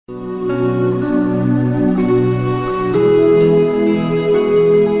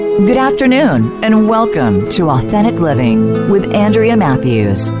Good afternoon, and welcome to Authentic Living with Andrea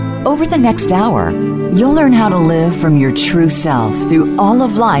Matthews. Over the next hour, you'll learn how to live from your true self through all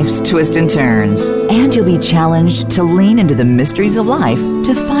of life's twists and turns, and you'll be challenged to lean into the mysteries of life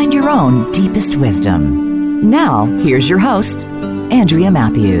to find your own deepest wisdom. Now, here's your host, Andrea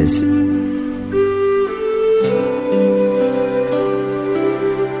Matthews.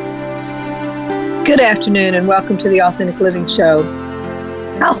 Good afternoon, and welcome to the Authentic Living Show.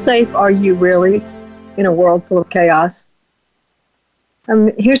 How safe are you really in a world full of chaos?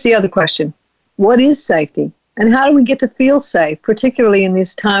 Here's the other question. What is safety? And how do we get to feel safe, particularly in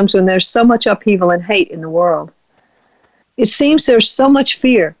these times when there's so much upheaval and hate in the world? It seems there's so much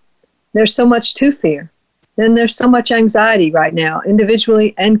fear. There's so much to fear. Then there's so much anxiety right now,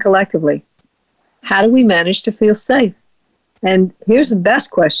 individually and collectively. How do we manage to feel safe? And here's the best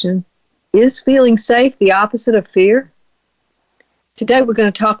question. Is feeling safe the opposite of fear? Today we're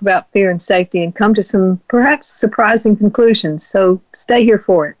going to talk about fear and safety and come to some perhaps surprising conclusions, so stay here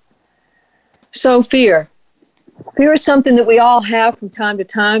for it. So fear. Fear is something that we all have from time to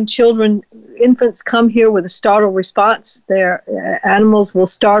time. Infants come here with a startle response. Their animals will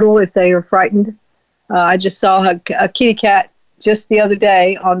startle if they are frightened. I just saw a kitty cat just the other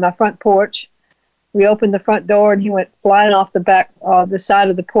day on my front porch. We opened the front door and he went flying off the side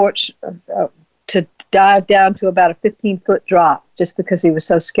of the porch to dive down to about a 15-foot drop just because he was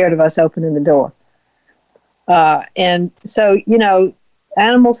so scared of us opening the door. And so,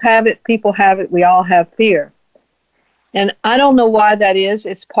 animals have it, people have it, we all have fear. And I don't know why that is.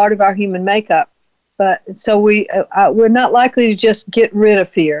 It's part of our human makeup. But so we're not likely to just get rid of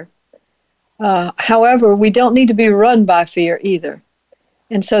fear. However, we don't need to be run by fear either.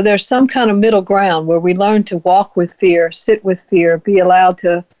 And so there's some kind of middle ground where we learn to walk with fear, sit with fear, be allowed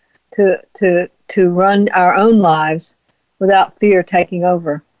to run our own lives without fear taking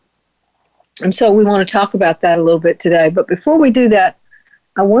over. And so we want to talk about that a little bit today. But before we do that,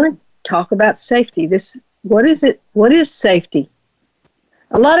 I want to talk about safety. What is it? What is safety?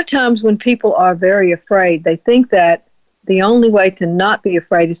 A lot of times when people are very afraid, they think that the only way to not be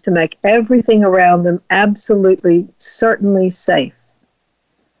afraid is to make everything around them absolutely, certainly safe.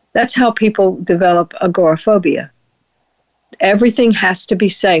 That's how people develop agoraphobia. Everything has to be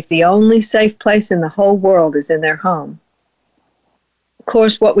safe. The only safe place in the whole world is in their home. Of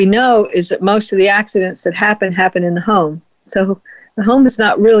course, what we know is that most of the accidents that happen in the home. So the home is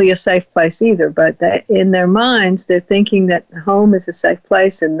not really a safe place either, but in their minds, they're thinking that the home is a safe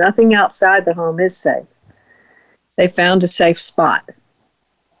place and nothing outside the home is safe. They found a safe spot,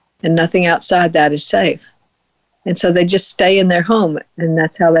 and nothing outside that is safe. And so they just stay in their home, and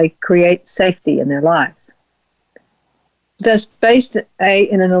that's how they create safety in their lives. That's based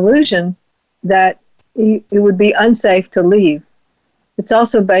in an illusion that it would be unsafe to leave. It's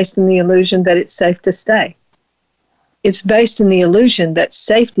also based in the illusion that it's safe to stay. It's based in the illusion that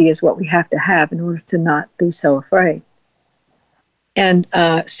safety is what we have to have in order to not be so afraid. And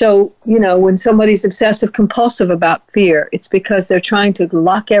so, when somebody's obsessive compulsive about fear, it's because they're trying to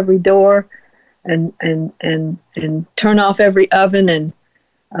lock every door and turn off every oven and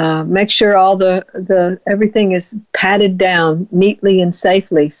make sure all the everything is patted down neatly and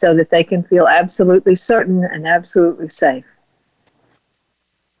safely so that they can feel absolutely certain and absolutely safe.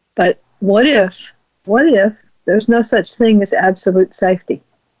 But what if there's no such thing as absolute safety?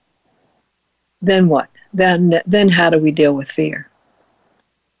 Then what? Then how do we deal with fear?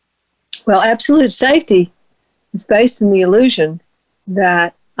 Well, absolute safety is based in the illusion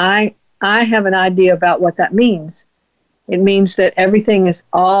that I have an idea about what that means. It means that everything is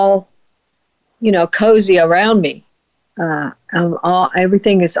all, cozy around me.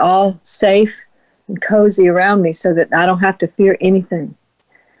 Everything is all safe and cozy around me so that I don't have to fear anything.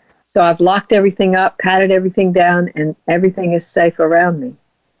 So I've locked everything up, patted everything down, and everything is safe around me.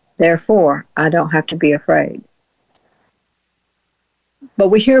 Therefore, I don't have to be afraid. But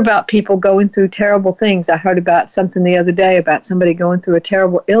we hear about people going through terrible things. I heard about something the other day about somebody going through a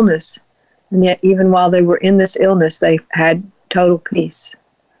terrible illness. And yet, even while they were in this illness, they had total peace.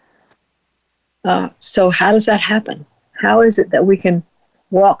 So how does that happen? How is it that we can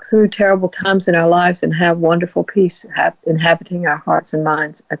walk through terrible times in our lives and have wonderful peace inhabiting our hearts and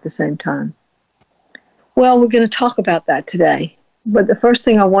minds at the same time? Well, we're going to talk about that today. But the first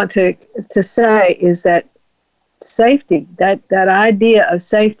thing I want to say is that safety, that idea of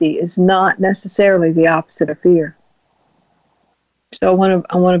safety is not necessarily the opposite of fear. So I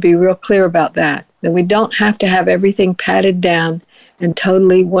want to be real clear about that we don't have to have everything patted down and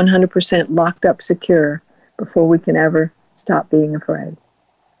totally 100% locked up secure before we can ever stop being afraid.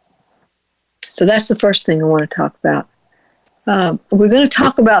 So that's the first thing I want to talk about. We're going to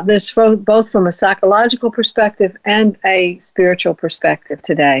talk about this both from a psychological perspective and a spiritual perspective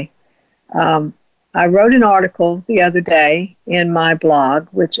today. I wrote an article the other day in my blog,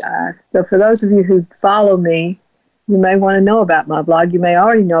 so for those of you who follow me, you may want to know about my blog. You may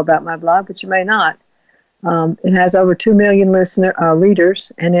already know about my blog, but you may not. It has over 2 million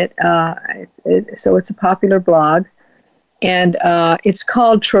readers, and so it's a popular blog. And it's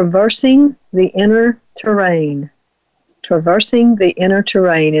called Traversing the Inner Terrain. Traversing the Inner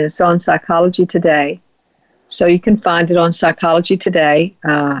Terrain, and it's on Psychology Today. So you can find it on Psychology Today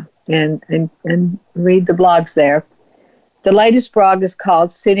and read the blogs there. The latest blog is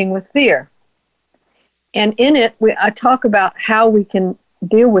called Sitting with Fear. And in it, I talk about how we can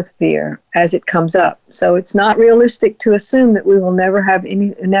deal with fear as it comes up. So it's not realistic to assume that we will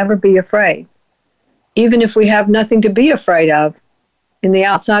never be afraid. Even if we have nothing to be afraid of in the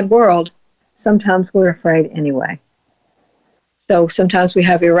outside world, sometimes we're afraid anyway. So sometimes we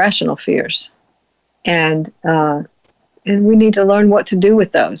have irrational fears. And we need to learn what to do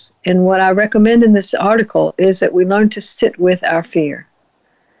with those. And what I recommend in this article is that we learn to sit with our fear.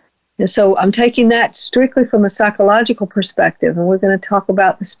 And so I'm taking that strictly from a psychological perspective, and we're going to talk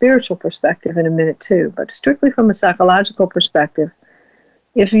about the spiritual perspective in a minute too. But strictly from a psychological perspective,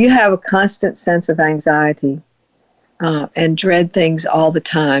 if you have a constant sense of anxiety and dread things all the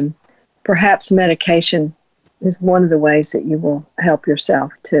time, perhaps medication is one of the ways that you will help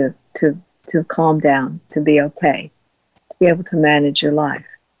yourself to calm down, to be okay, to be able to manage your life.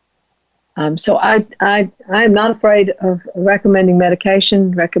 So I am not afraid of recommending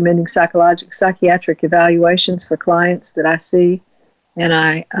medication, recommending psychiatric evaluations for clients that I see, and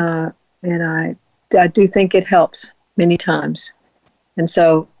I do think it helps many times. And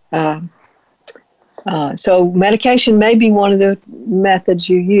so medication may be one of the methods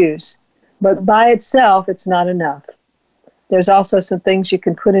you use, but by itself, it's not enough. There's also some things you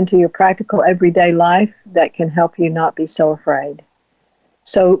can put into your practical everyday life that can help you not be so afraid.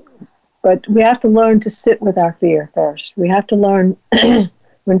 But we have to learn to sit with our fear first. We have to learn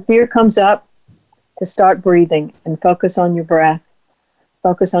when fear comes up to start breathing and focus on your breath.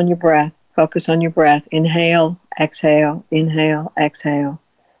 Focus on your breath. Focus on your breath. Inhale, exhale,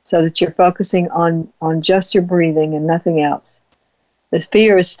 so that you're focusing on just your breathing and nothing else. The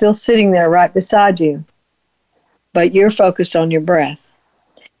fear is still sitting there right beside you, but you're focused on your breath.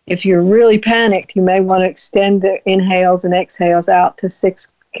 If you're really panicked, you may want to extend the inhales and exhales out to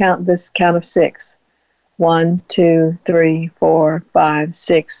 6. Count of 6. 1, 2, 3, 4, 5,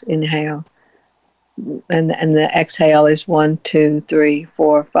 6. Inhale. And the exhale is 1, 2, 3,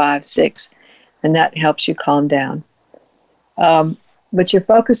 4, 5, 6. And that helps you calm down. But you're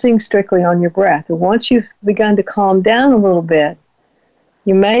focusing strictly on your breath. And once you've begun to calm down a little bit,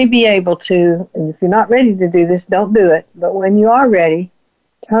 you may be able to, and if you're not ready to do this, don't do it. But when you are ready,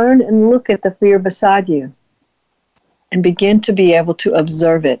 turn and look at the fear beside you and begin to be able to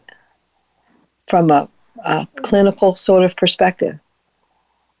observe it from a clinical sort of perspective.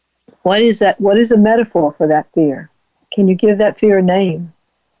 What is that? What is a metaphor for that fear? Can you give that fear a name?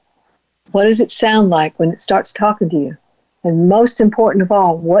 What does it sound like when it starts talking to you? And most important of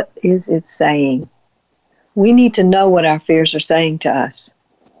all, what is it saying? We need to know what our fears are saying to us.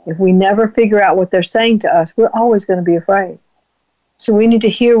 If we never figure out what they're saying to us, we're always going to be afraid. So we need to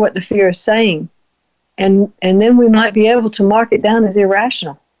hear what the fear is saying. And then we might be able to mark it down as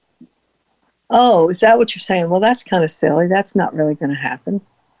irrational. Oh, is that what you're saying? Well, that's kind of silly. That's not really going to happen.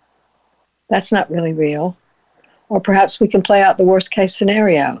 That's not really real. Or perhaps we can play out the worst case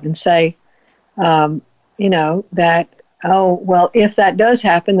scenario and say, that, oh, well, if that does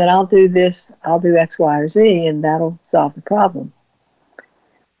happen, then I'll do this, I'll do X, Y, or Z, and that'll solve the problem.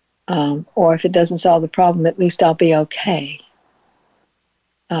 Or if it doesn't solve the problem, at least I'll be okay.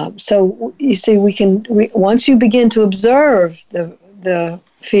 So you see, once you begin to observe the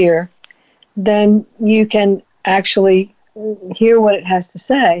fear, then you can actually hear what it has to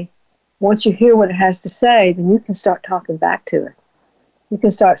say. Once you hear what it has to say, then you can start talking back to it. You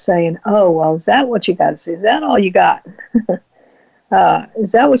can start saying, oh, well, is that what you got to say? Is that all you got?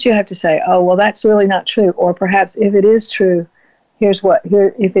 Is that what you have to say? Oh, well, that's really not true. Or perhaps if it is true,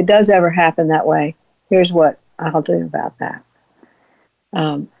 if it does ever happen that way, here's what I'll do about that.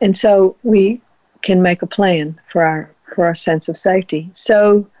 And so we can make a plan for our sense of safety.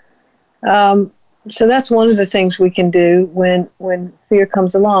 So that's one of the things we can do when fear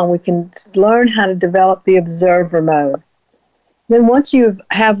comes along. We can learn how to develop the observer mode. Then once you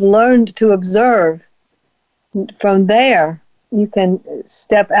have learned to observe, from there you can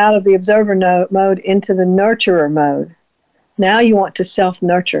step out of the observer mode into the nurturer mode. Now you want to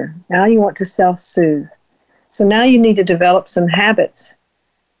self-nurture. Now you want to self-soothe. So now you need to develop some habits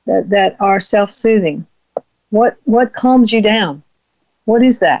that are self-soothing. What calms you down? What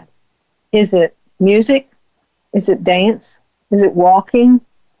is that? Is it music? Is it dance? Is it walking?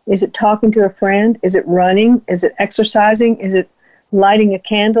 Is it talking to a friend? Is it running? Is it exercising? Is it lighting a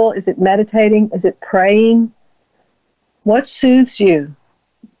candle? Is it meditating? Is it praying? What soothes you?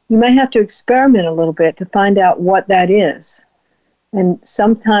 You may have to experiment a little bit to find out what that is. And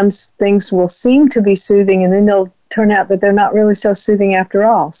sometimes things will seem to be soothing, and then they'll turn out that they're not really so soothing after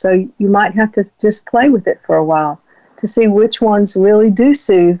all. So you might have to just play with it for a while to see which ones really do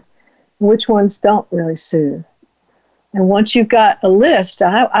soothe, which ones don't really soothe. And once you've got a list,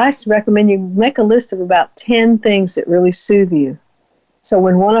 I recommend you make a list of about 10 things that really soothe you. So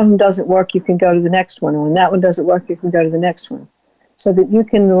when one of them doesn't work, you can go to the next one. And when that one doesn't work, you can go to the next one. So that you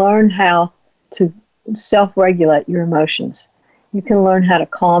can learn how to self-regulate your emotions. You can learn how to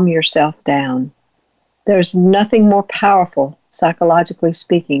calm yourself down. There's nothing more powerful, psychologically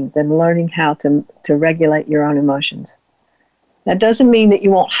speaking, than learning how to regulate your own emotions. That doesn't mean that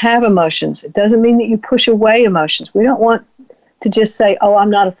you won't have emotions. It doesn't mean that you push away emotions. We don't want to just say, oh, I'm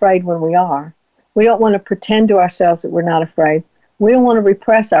not afraid when we are. We don't want to pretend to ourselves that we're not afraid. We don't want to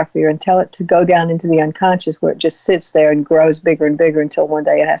repress our fear and tell it to go down into the unconscious where it just sits there and grows bigger and bigger until one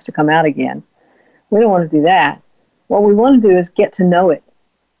day it has to come out again. We don't want to do that. What we want to do is get to know it.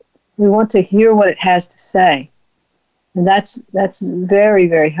 We want to hear what it has to say. And that's very,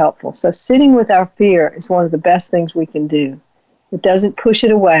 very helpful. So sitting with our fear is one of the best things we can do. It doesn't push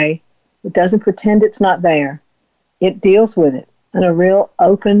it away. It doesn't pretend it's not there. It deals with it in a real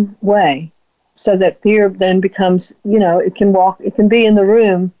open way so that fear then becomes, it can be in the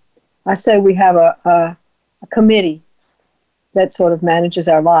room. I say we have a committee that sort of manages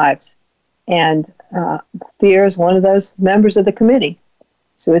our lives. And fear is one of those members of the committee.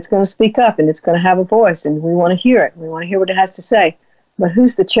 So it's going to speak up and it's going to have a voice and we want to hear it. We want to hear what it has to say. But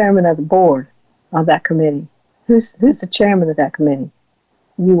who's the chairman of the board of that committee? Who's the chairman of that committee?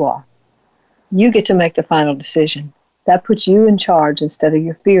 You are. You get to make the final decision. That puts you in charge instead of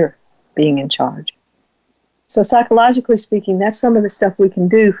your fear being in charge. So psychologically speaking, that's some of the stuff we can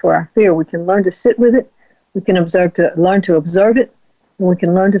do for our fear. We can learn to sit with it. We can learn to observe it. And we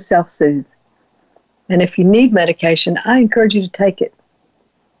can learn to self-soothe. And if you need medication, I encourage you to take it.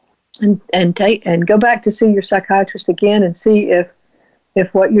 And go back to see your psychiatrist again and see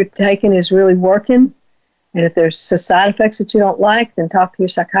if what you're taking is really working. And if there's side effects that you don't like, then talk to your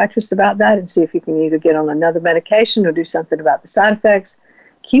psychiatrist about that and see if you can either get on another medication or do something about the side effects.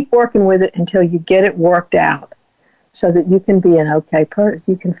 Keep working with it until you get it worked out so that you can be an okay person.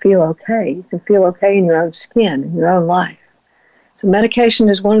 You can feel okay. You can feel okay in your own skin, in your own life. So medication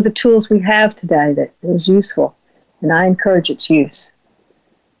is one of the tools we have today that is useful, and I encourage its use.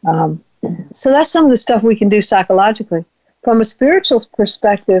 So that's some of the stuff we can do psychologically. From a spiritual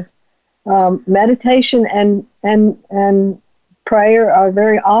perspective, meditation and prayer are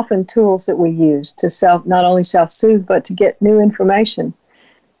very often tools that we use to not only self-soothe, but to get new information,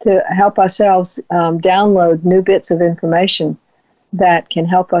 to help ourselves download new bits of information that can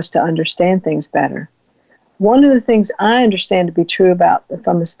help us to understand things better. One of the things I understand to be true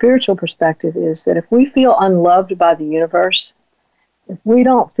from a spiritual perspective is that if we feel unloved by the universe, if we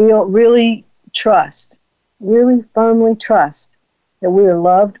don't really firmly trust that we are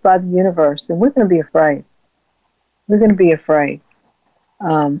loved by the universe, then we're going to be afraid. We're going to be afraid.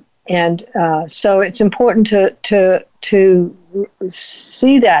 So it's important to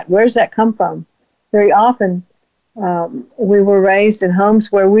see that. Where does that come from? Very often we were raised in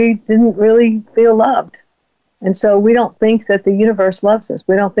homes where we didn't really feel loved. And so we don't think that the universe loves us.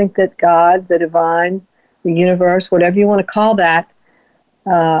 We don't think that God, the divine, the universe, whatever you want to call that,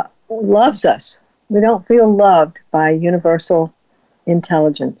 loves us. We don't feel loved by universal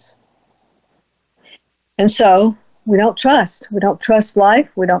intelligence. And so we don't trust. We don't trust life.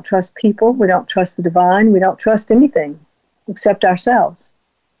 We don't trust people. We don't trust the divine. We don't trust anything except ourselves.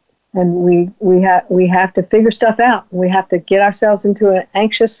 And we have to figure stuff out. We have to get ourselves into an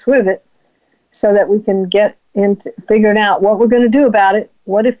anxious swivet so that we can get into figuring out what we're going to do about it.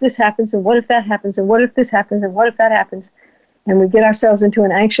 What if this happens, and what if that happens, and what if this happens, and what if that happens? And we get ourselves into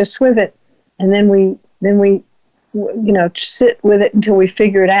an anxious swivet, and then we sit with it until we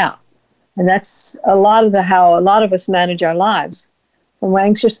figure it out. And that's how a lot of us manage our lives, from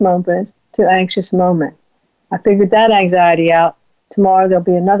anxious moment to anxious moment. I figured that anxiety out. Tomorrow there'll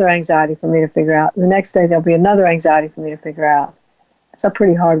be another anxiety for me to figure out. The next day there'll be another anxiety for me to figure out. It's a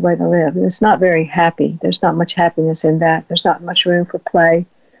pretty hard way to live. And it's not very happy. There's not much happiness in that. There's not much room for play.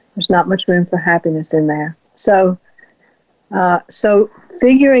 There's not much room for happiness in there. So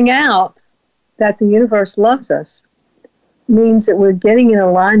figuring out that the universe loves us means that we're getting in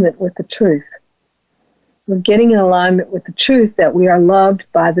alignment with the truth. We're getting in alignment with the truth that we are loved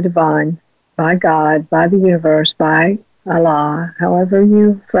by the divine, by God, by the universe, by Allah, however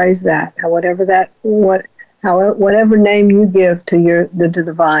you phrase that, whatever name you give to the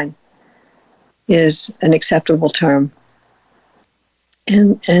divine is an acceptable term.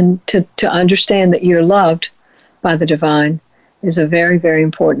 And to understand that you're loved by the divine is a very, very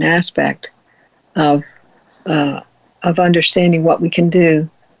important aspect of understanding what we can do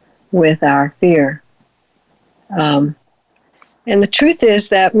with our fear. And the truth is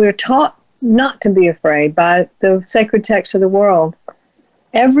that we're taught not to be afraid by the sacred texts of the world.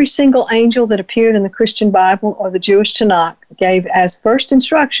 Every single angel that appeared in the Christian Bible or the Jewish Tanakh gave as first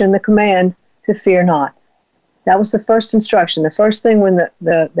instruction the command to fear not. That was the first instruction. The first thing when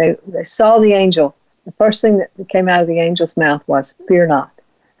they saw the angel, the first thing that came out of the angel's mouth was, fear not.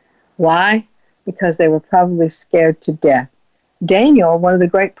 Why? Because they were probably scared to death. Daniel, one of the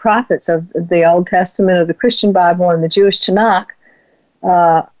great prophets of the Old Testament of the Christian Bible and the Jewish Tanakh,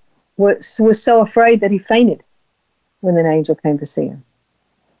 was so afraid that he fainted when an angel came to see him.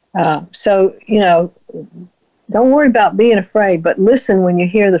 So, don't worry about being afraid, but listen when you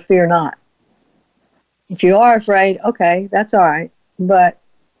hear the fear not. If you are afraid, okay, that's all right. But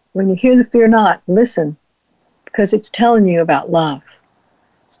when you hear the fear not, listen, because it's telling you about love.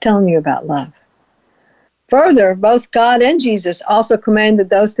 It's telling you about love. Further, both God and Jesus also commanded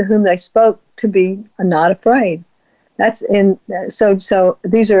those to whom they spoke to be not afraid. That's so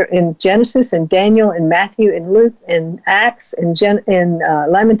these are in Genesis, in Daniel, in Matthew, in Luke, in Acts, in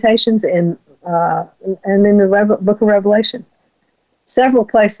Lamentations, and in the book of Revelation. Several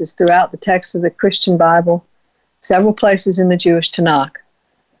places throughout the text of the Christian Bible, several places in the Jewish Tanakh,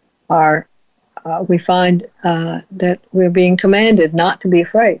 we find that we're being commanded not to be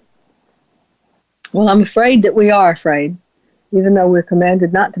afraid. Well, I'm afraid that we are afraid, even though we're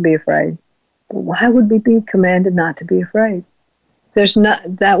commanded not to be afraid. But why would we be commanded not to be afraid?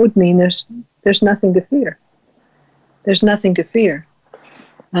 That would mean there's nothing to fear. There's nothing to fear.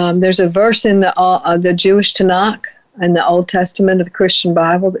 There's a verse in the Jewish Tanakh and the Old Testament of the Christian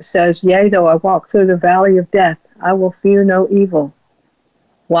Bible that says, "Yea, though I walk through the valley of death, I will fear no evil."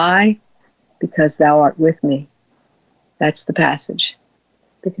 Why? Because thou art with me. That's the passage.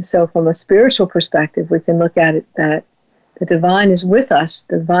 Because so from a spiritual perspective, we can look at it that the divine is with us,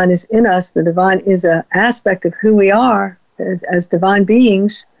 the divine is in us, the divine is an aspect of who we are as divine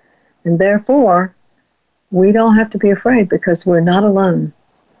beings, and therefore we don't have to be afraid because we're not alone.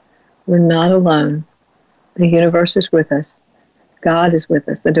 We're not alone. The universe is with us. God is with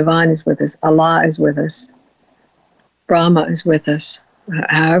us. The divine is with us. Allah is with us. Brahma is with us.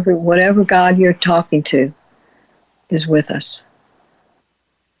 However, whatever God you're talking to is with us.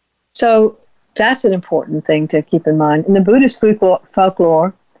 So that's an important thing to keep in mind. In the Buddhist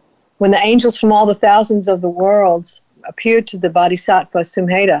folklore, when the angels from all the thousands of the worlds appeared to the Bodhisattva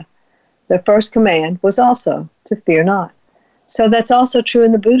Sumedha, their first command was also to fear not. So that's also true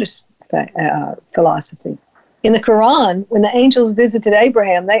in the Buddhist philosophy. In the Quran, when the angels visited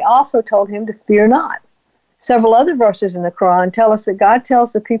Abraham, they also told him to fear not. Several other verses in the Quran tell us that God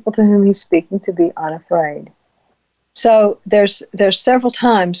tells the people to whom he's speaking to be unafraid. So there's several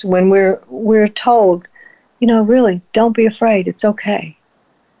times when we're told, really, don't be afraid. It's okay.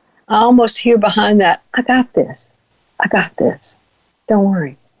 I almost hear behind that, I got this. I got this. Don't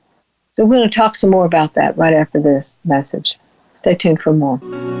worry. So we're going to talk some more about that right after this message. Stay tuned for more.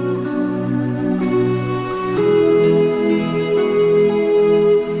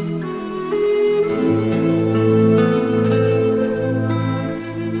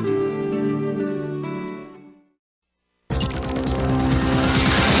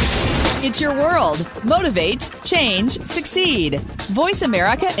 It's your world. Motivate, change, succeed.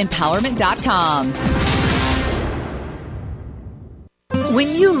 VoiceAmericaEmpowerment.com.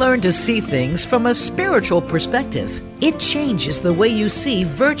 When you learn to see things from a spiritual perspective, it changes the way you see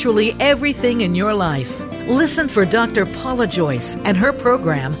virtually everything in your life. Listen for Dr. Paula Joyce and her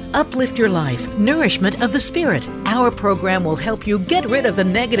program, Uplift Your Life, Nourishment of the Spirit. Our program will help you get rid of the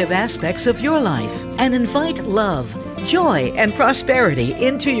negative aspects of your life and invite love, joy, and prosperity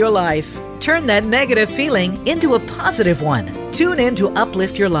into your life. Turn that negative feeling into a positive one. Tune in to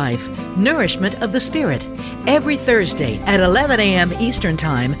Uplift Your Life, Nourishment of the Spirit, every Thursday at 11 a.m. Eastern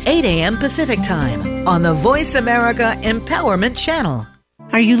Time, 8 a.m. Pacific Time, on the Voice America Empowerment Channel.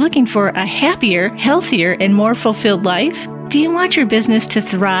 Are you looking for a happier, healthier, and more fulfilled life? Do you want your business to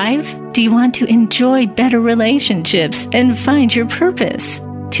thrive? Do you want to enjoy better relationships and find your purpose?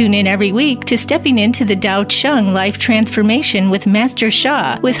 Tune in every week to Stepping Into the Tao Chang Life Transformation with Master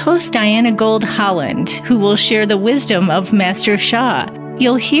Sha with host Diana Gold Holland, who will share the wisdom of Master Sha.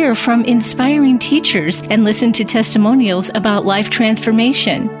 You'll hear from inspiring teachers and listen to testimonials about life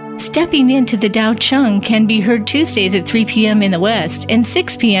transformation. Stepping Into the Tao Chang can be heard Tuesdays at 3 p.m. in the West and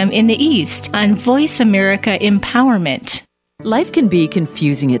 6 p.m. in the East on Voice America Empowerment. Life can be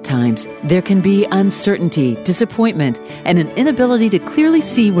confusing at times. There can be uncertainty, disappointment, and an inability to clearly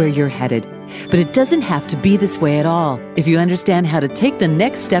see where you're headed. But it doesn't have to be this way at all if you understand how to take the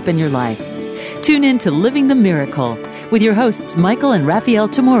next step in your life. Tune in to Living the Miracle with your hosts Michael and Raphael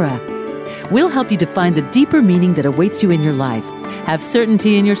Tamura. We'll help you define the deeper meaning that awaits you in your life, have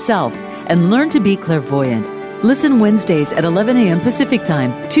certainty in yourself, and learn to be clairvoyant. Listen Wednesdays at 11 a.m. Pacific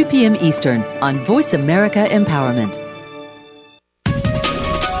Time, 2 p.m. Eastern on Voice America Empowerment.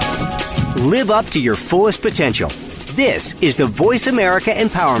 Live up to your fullest potential. This is the Voice America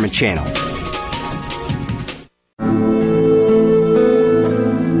Empowerment Channel.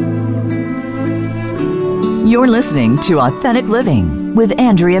 You're listening to Authentic Living with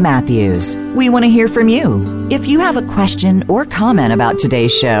Andrea Matthews. We want to hear from you. If you have a question or comment about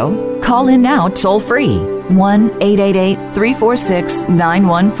today's show, call in now toll-free,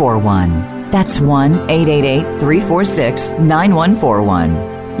 1-888-346-9141. That's 1-888-346-9141.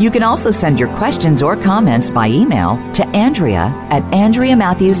 You can also send your questions or comments by email to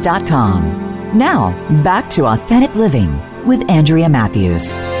Andrea@AndreaMatthews.com. Now, back to Authentic Living with Andrea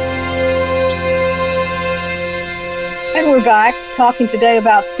Matthews. And we're back talking today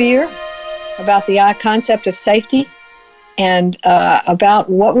about fear, about the concept of safety, and about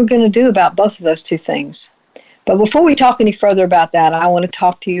what we're going to do about both of those two things. But before we talk any further about that, I want to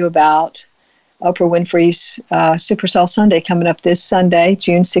talk to you about Oprah Winfrey's Super Soul Sunday coming up this Sunday,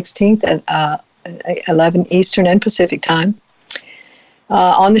 June 16th at 11 Eastern and Pacific Time.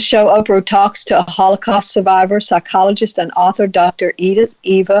 On the show, Oprah talks to a Holocaust survivor, psychologist, and author, Dr. Edith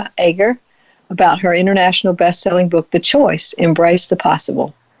Eva Eger, about her international best-selling book, The Choice, Embrace the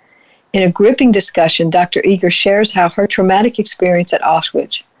Possible. In a gripping discussion, Dr. Eger shares how her traumatic experience at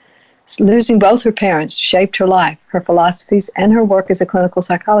Auschwitz, losing both her parents, shaped her life, her philosophies, and her work as a clinical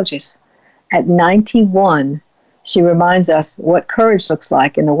psychologist. At 91, she reminds us what courage looks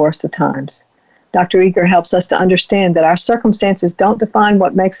like in the worst of times. Dr. Eger helps us to understand that our circumstances don't define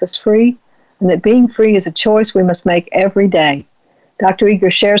what makes us free, and that being free is a choice we must make every day. Dr. Eger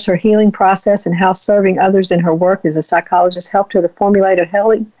shares her healing process and how serving others in her work as a psychologist helped her to formulate a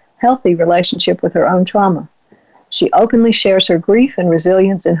healthy relationship with her own trauma. She openly shares her grief and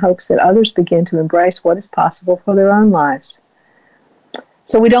resilience in hopes that others begin to embrace what is possible for their own lives.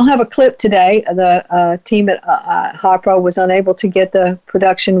 So we don't have a clip today. The team at Harpo was unable to get the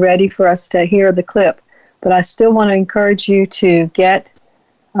production ready for us to hear the clip. But I still want to encourage you to get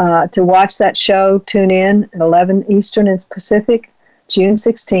to watch that show. Tune in at 11 Eastern and Pacific, June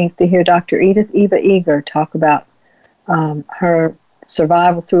 16th, to hear Dr. Edith Eva Eger talk about her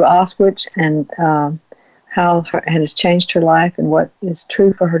survival through Auschwitz and how it has changed her life and what is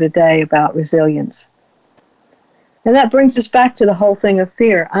true for her today about resilience. And that brings us back to the whole thing of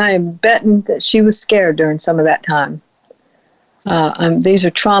fear. I am betting that she was scared during some of that time. These are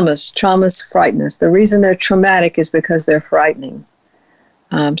traumas. Traumas frighten us. The reason they're traumatic is because they're frightening.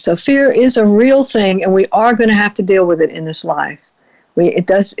 So fear is a real thing, and we are going to have to deal with it in this life. We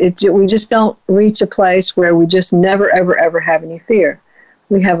just don't reach a place where we just never, ever, ever have any fear.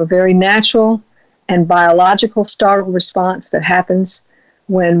 We have a very natural and biological startle response that happens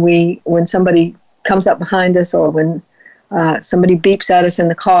when somebody comes up behind us, or when somebody beeps at us in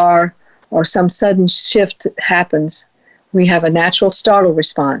the car, or some sudden shift happens. We have a natural startle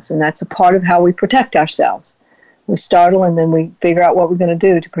response, and that's a part of how we protect ourselves. We startle, and then we figure out what we're going to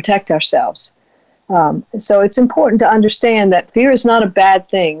do to protect ourselves. So it's important to understand that fear is not a bad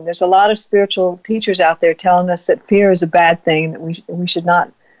thing. There's a lot of spiritual teachers out there telling us that fear is a bad thing, that we should not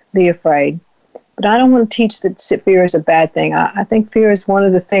be afraid. But I don't want to teach that fear is a bad thing. I think fear is one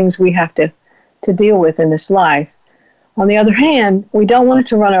of the things we have to deal with in this life. On the other hand, we don't want it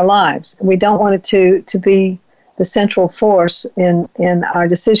to run our lives. We don't want it to be the central force in our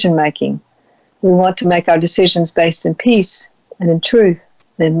decision making. We want to make our decisions based in peace and in truth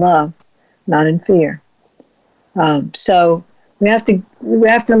and in love, not in fear. So we have to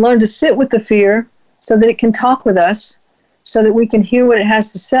learn to sit with the fear so that it can talk with us, so that we can hear what it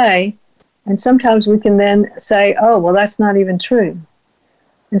has to say, and sometimes we can then say, oh, well, that's not even true.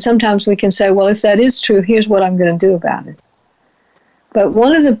 And sometimes we can say, well, if that is true, here's what I'm going to do about it. But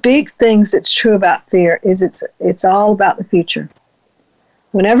one of the big things that's true about fear is it's all about the future.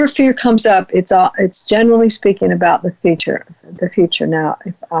 Whenever fear comes up, it's generally speaking about the future. The future. Now,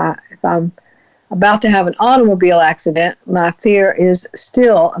 if I'm about to have an automobile accident, my fear is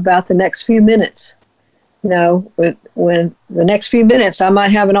still about the next few minutes. When the next few minutes I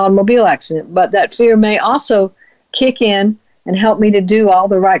might have an automobile accident, but that fear may also kick in and help me to do all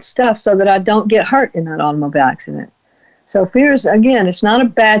the right stuff so that I don't get hurt in that automobile accident. So fear is, again, it's not a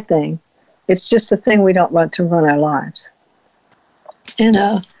bad thing. It's just the thing we don't want to run our lives.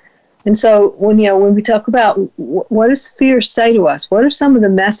 And so when we talk about what does fear say to us, what are some of the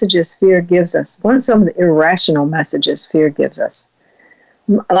messages fear gives us? What are some of the irrational messages fear gives us?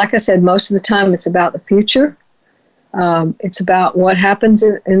 Like I said, most of the time it's about the future. It's about what happens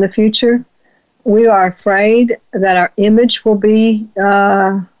in the future. We are afraid that our image will be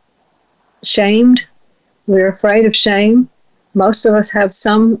shamed. We're afraid of shame. Most of us have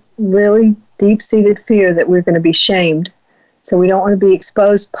some really deep-seated fear that we're going to be shamed. So we don't want to be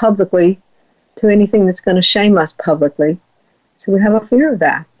exposed publicly to anything that's going to shame us publicly. So we have a fear of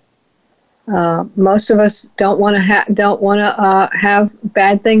that. Most of us don't want to have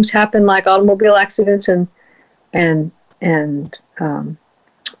bad things happen, like automobile accidents and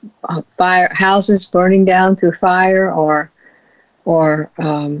fire, houses burning down through fire, or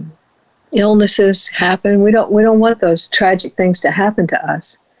illnesses happen. We don't want those tragic things to happen to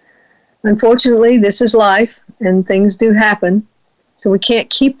us. Unfortunately, this is life, and things do happen. So we can't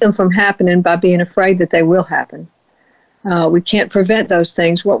keep them from happening by being afraid that they will happen. We can't prevent those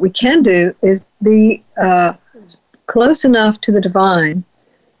things. What we can do is be close enough to the divine,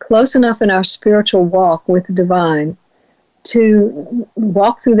 close enough in our spiritual walk with the divine to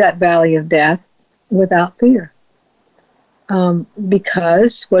walk through that valley of death without fear.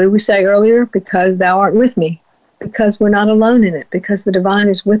 Because, what did we say earlier? Because thou art with me. Because we're not alone in it. Because the divine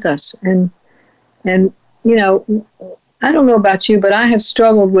is with us. And I don't know about you, but I have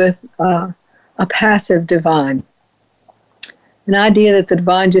struggled with a passive divine. An idea that the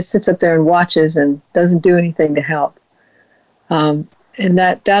divine just sits up there and watches and doesn't do anything to help. And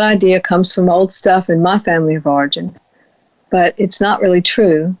that idea comes from old stuff in my family of origin. But it's not really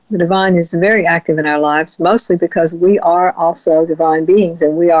true. The divine is very active in our lives, mostly because we are also divine beings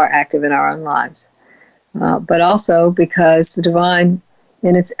and we are active in our own lives. But also because the divine,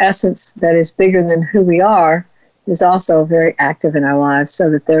 in its essence that is bigger than who we are, is also very active in our lives, so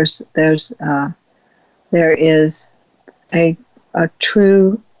that there is a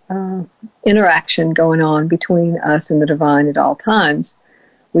true interaction going on between us and the divine at all times.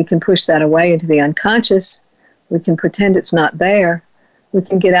 We can push that away into the unconscious. We can pretend it's not there. We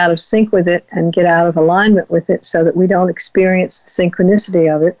can get out of sync with it and get out of alignment with it so that we don't experience the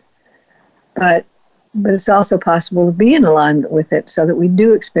synchronicity of it. But it's also possible to be in alignment with it so that we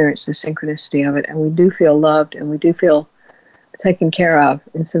do experience the synchronicity of it, and we do feel loved, and we do feel taken care of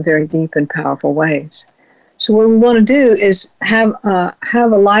in some very deep and powerful ways. So what we want to do is have a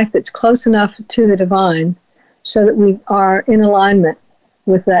life that's close enough to the divine so that we are in alignment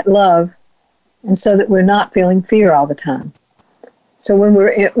with that love, and so that we're not feeling fear all the time. So when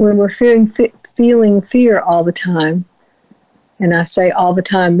we're feeling fear all the time, and I say all the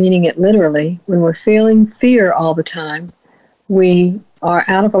time, meaning it literally, when we're feeling fear all the time, we are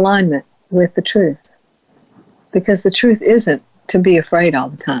out of alignment with the truth. Because the truth isn't to be afraid all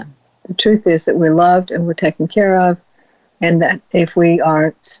the time. The truth is that we're loved and we're taken care of, and that if we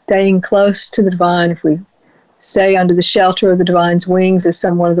are staying close to the divine, if we stay under the shelter of the divine's wings, as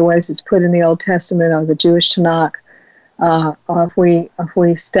one of the ways it's put in the Old Testament or the Jewish Tanakh, or if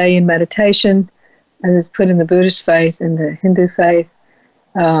we stay in meditation, as it's put in the Buddhist faith and the Hindu faith,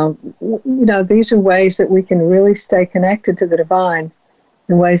 these are ways that we can really stay connected to the divine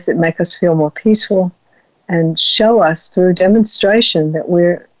in ways that make us feel more peaceful and show us through demonstration that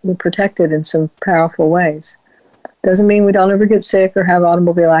we're protected in some powerful ways. Doesn't mean we don't ever get sick or have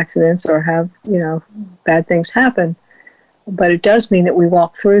automobile accidents or have, bad things happen, but it does mean that we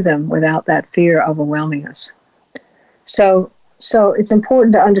walk through them without that fear overwhelming us. So it's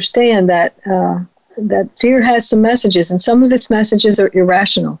important to understand that that fear has some messages, and some of its messages are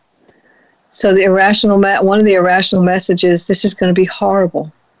irrational. So one of the irrational messages, this is going to be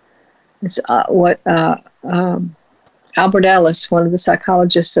horrible. It's what Albert Ellis, one of the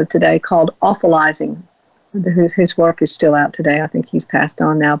psychologists of today, called awfulizing. His work is still out today. I think he's passed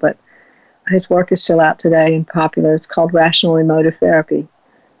on now, but his work is still out today and popular. It's called rational emotive therapy.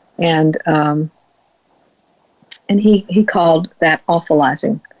 And he called that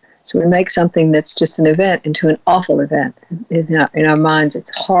awfulizing. So we make something that's just an event into an awful event. In our minds, it's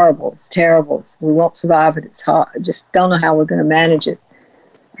horrible, it's terrible, we won't survive it, it's hard, just don't know how we're going to manage it.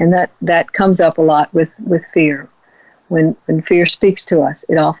 And that comes up a lot with fear. When fear speaks to us,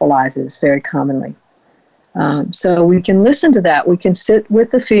 it awfulizes very commonly. So we can listen to that. We can sit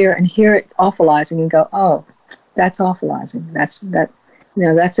with the fear and hear it awfulizing and go, oh, that's awfulizing. That's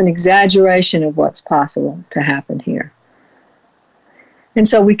an exaggeration of what's possible to happen here. And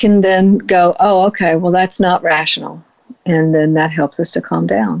so we can then go, oh, okay, well, that's not rational. And then that helps us to calm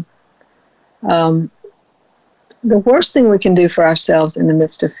down. The worst thing we can do for ourselves in the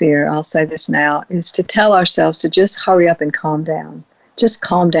midst of fear, I'll say this now, is to tell ourselves to just hurry up and calm down. Just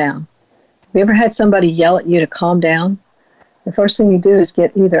calm down. Have you ever had somebody yell at you to calm down? The first thing you do is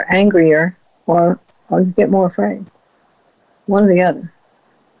get either angrier or you get more afraid. One or the other.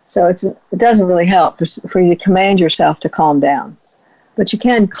 So it doesn't really help for you to command yourself to calm down. But you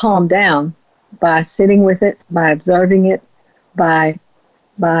can calm down by sitting with it, by observing it, by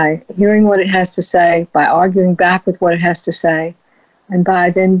hearing what it has to say, by arguing back with what it has to say, and by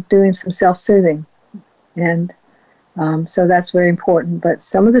then doing some self-soothing. And so that's very important. But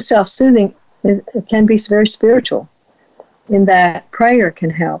some of the self-soothing, it can be very spiritual, in that prayer can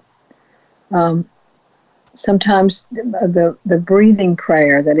help. Sometimes the breathing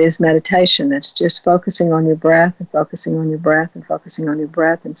prayer that is meditation, that's just focusing on your breath and focusing on your breath and focusing on your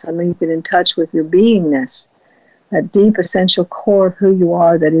breath, and suddenly you get in touch with your beingness, that deep essential core of who you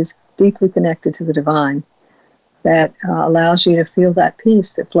are that is deeply connected to the divine, that allows you to feel that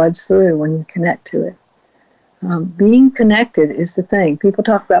peace that floods through when you connect to it. Being connected is the thing. People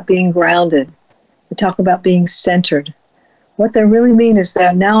talk about being grounded. They talk about being centered. What they really mean is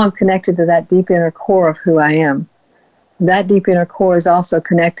that now I'm connected to that deep inner core of who I am. That deep inner core is also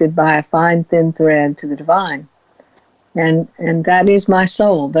connected by a fine, thin thread to the divine. And that is my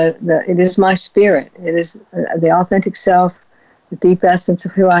soul. It is my spirit. It is the authentic self, the deep essence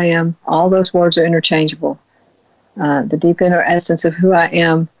of who I am. All those words are interchangeable. The deep inner essence of who I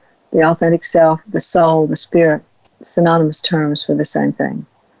am, the authentic self, the soul, the spirit, synonymous terms for the same thing.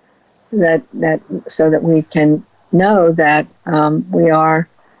 So that we can know that we are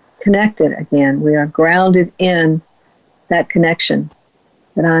connected again. We are grounded in that connection.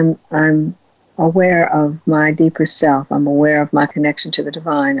 That I'm aware of my deeper self. I'm aware of my connection to the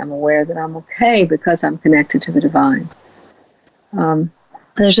divine. I'm aware that I'm okay because I'm connected to the divine.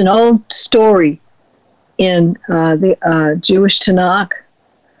 There's an old story in the Jewish Tanakh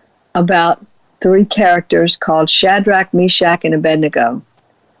about three characters called Shadrach, Meshach, and Abednego.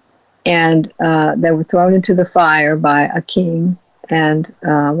 And they were thrown into the fire by a king. And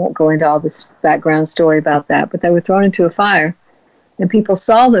I won't go into all this background story about that, but they were thrown into a fire. And people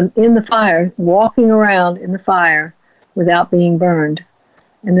saw them in the fire, walking around in the fire without being burned.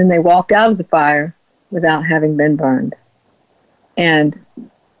 And then they walked out of the fire without having been burned. And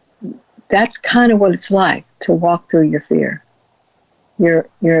that's kind of what it's like to walk through your fear.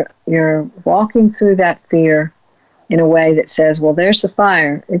 You're walking through that fear in a way that says, well, there's the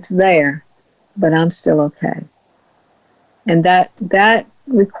fire, it's there, but I'm still okay. And that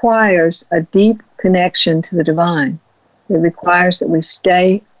requires a deep connection to the divine. It requires that we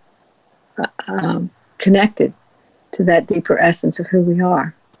stay connected to that deeper essence of who we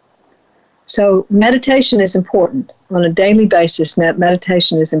are. So meditation is important. On a daily basis,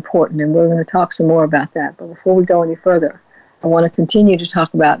 meditation is important, and we're going to talk some more about that. But before we go any further, I want to continue to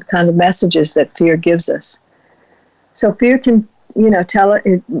talk about the kind of messages that fear gives us. So fear can, tell it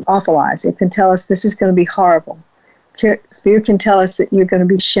awfulize. It can tell us this is going to be horrible. Fear can tell us that you're going to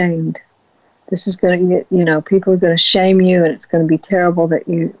be shamed. This is going to, people are going to shame you, and it's going to be terrible that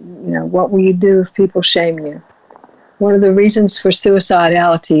what will you do if people shame you? One of the reasons for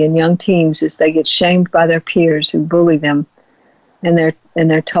suicidality in young teens is they get shamed by their peers who bully them, and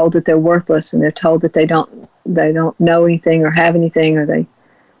they're told that they're worthless, and they're told that they don't know anything or have anything, or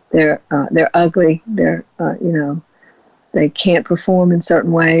they're ugly, they can't perform in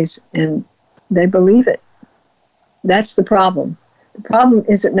certain ways, and they believe it. That's the problem. The problem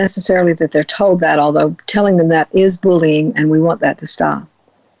isn't necessarily that they're told that, although telling them that is bullying, and we want that to stop.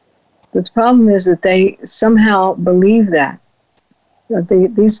 But the problem is that they somehow believe that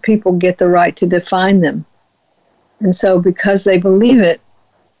these people get the right to define them. And so because they believe it,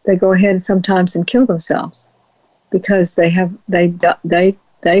 they go ahead sometimes and kill themselves, because they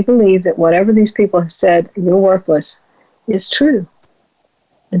believe that whatever these people have said, you're worthless, is true.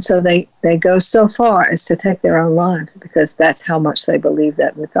 And so they go so far as to take their own lives, because that's how much they believe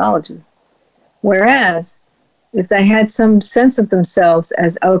that mythology. Whereas, if they had some sense of themselves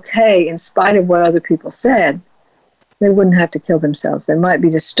as okay in spite of what other people said, they wouldn't have to kill themselves. It might be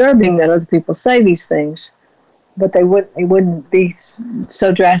disturbing that other people say these things, but it wouldn't be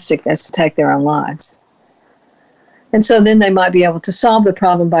so drastic as to take their own lives. And so then they might be able to solve the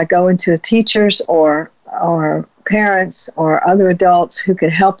problem by going to teachers or parents or other adults who can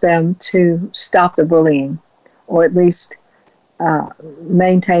help them to stop the bullying, or at least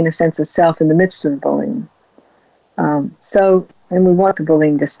maintain a sense of self in the midst of the bullying. And we want the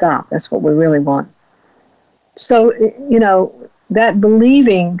bullying to stop. That's what we really want. So, that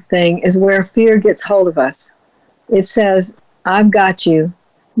believing thing is where fear gets hold of us. It says, I've got you.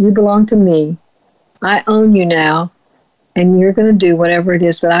 You belong to me. I own you now. And you're going to do whatever it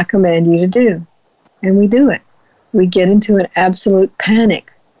is that I command you to do. And we do it. We get into an absolute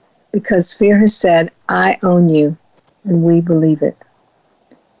panic because fear has said, I own you. And we believe it.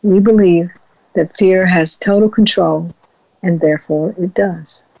 We believe that fear has total control, and therefore it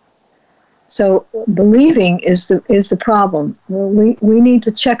does. So believing is the problem. We need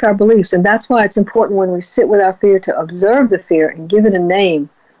to check our beliefs, and that's why it's important when we sit with our fear to observe the fear and give it a name,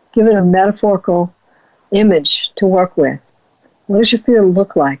 give it a metaphorical image to work with. What does your fear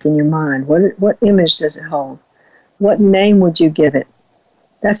look like in your mind? What image does it hold? What name would you give it?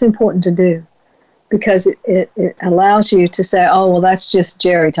 That's important to do, because it allows you to say, oh, well, that's just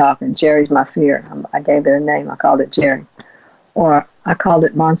Jerry talking. Jerry's my fear. I gave it a name. I called it Jerry. Or I called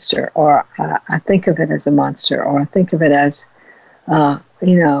it monster. Or I think of it as a monster. Or I think of it as, an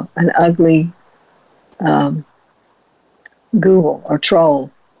ugly ghoul or troll.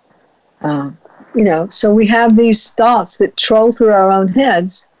 So we have these thoughts that troll through our own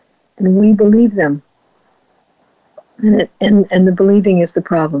heads, and we believe them. And the believing is the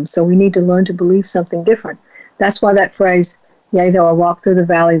problem. So we need to learn to believe something different. That's why that phrase, yea, though I walk through the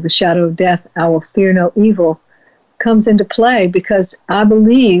valley of the shadow of death, I will fear no evil, comes into play, because I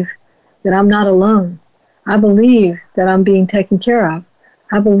believe that I'm not alone. I believe that I'm being taken care of.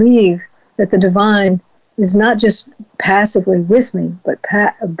 I believe that the divine is not just passively with me, but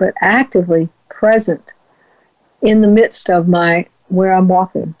actively present in the midst of where I'm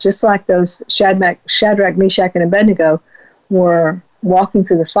walking. Just like those Shadrach, Meshach, and Abednego were walking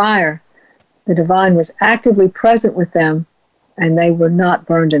through the fire, the divine was actively present with them, and they were not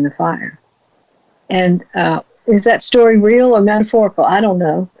burned in the fire. And is that story real or metaphorical? I don't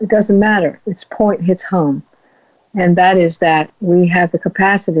know. It doesn't matter. Its point hits home. And that is that we have the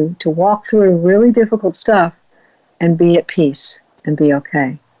capacity to walk through really difficult stuff and be at peace and be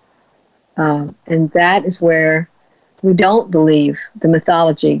okay. And that is where we don't believe the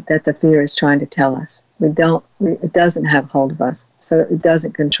mythology that the fear is trying to tell us. It doesn't have hold of us, so it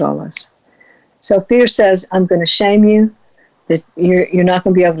doesn't control us. So fear says, I'm going to shame you, that you're not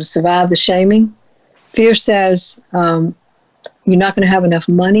going to be able to survive the shaming. Fear says, you're not going to have enough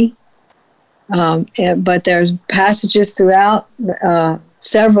money. But there's passages throughout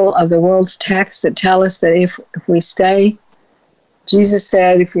several of the world's texts that tell us that if we stay, Jesus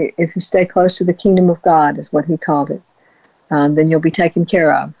said, if you stay close to the kingdom of God, is what he called it, then you'll be taken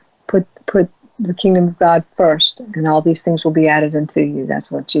care of. Put the kingdom of God first, and all these things will be added unto you.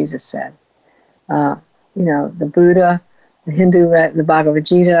 That's what Jesus said. The Buddha, the Hindu, the Bhagavad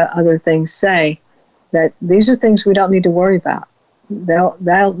Gita, other things say that these are things we don't need to worry about.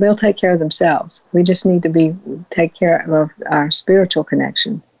 They'll take care of themselves. We just need to take care of our spiritual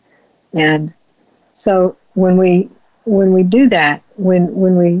connection. And so when we do that,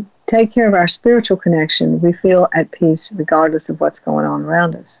 when we take care of our spiritual connection, we feel at peace regardless of what's going on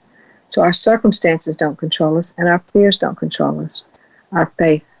around us. So our circumstances don't control us, and our fears don't control us. Our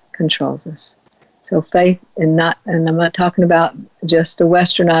faith controls us. So faith, and I'm not talking about just the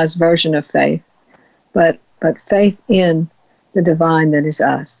westernized version of faith, but faith in the divine that is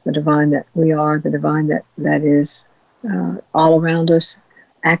us, the divine that we are, the divine that is all around us,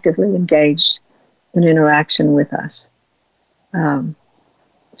 actively engaged in interaction with us.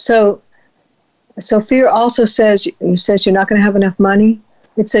 So fear also says you're not going to have enough money.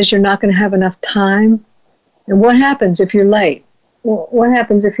 It says you're not going to have enough time. And what happens if you're late? Well, what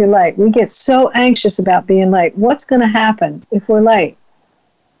happens if you're late? We get so anxious about being late. What's going to happen if we're late?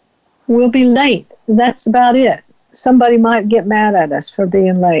 We'll be late. That's about it. Somebody might get mad at us for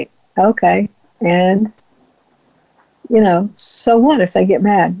being late. Okay. And, so what if they get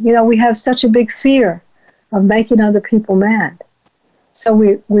mad? We have such a big fear of making other people mad.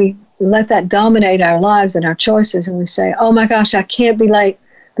 So we let that dominate our lives and our choices, and we say, oh my gosh, I can't be late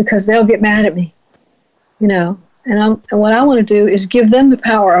because they'll get mad at me. And what I want to do is give them the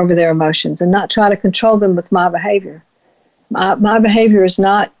power over their emotions and not try to control them with my behavior. My behavior is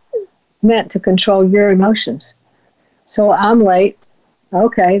not meant to control your emotions. So I'm late.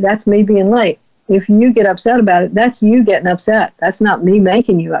 Okay, that's me being late. If you get upset about it, that's you getting upset. That's not me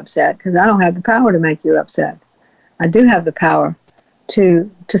making you upset, because I don't have the power to make you upset. I do have the power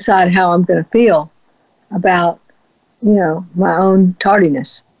to decide how I'm going to feel about, my own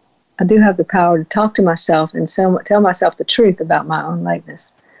tardiness. I do have the power to talk to myself and tell myself the truth about my own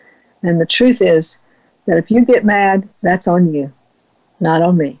lateness. And the truth is that if you get mad, that's on you, not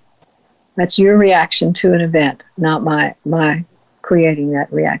on me. That's your reaction to an event, not my creating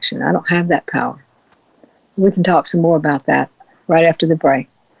that reaction. I don't have that power. We can talk some more about that right after the break.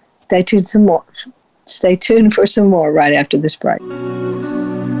 Stay tuned for some more right after this break.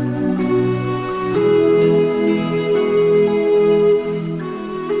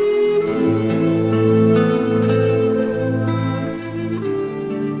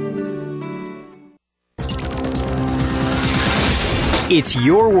 It's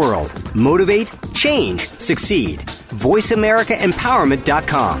your world. Motivate, change, succeed.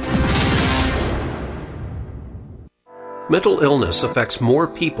 VoiceAmericaEmpowerment.com. Mental illness affects more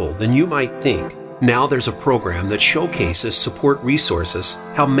people than you might think. Now there's a program that showcases support resources,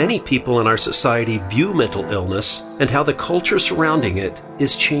 how many people in our society view mental illness, and how the culture surrounding it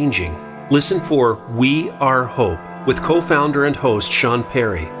is changing. Listen for We Are Hope with co-founder and host Sean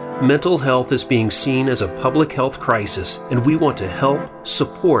Perry. Mental health is being seen as a public health crisis, and we want to help,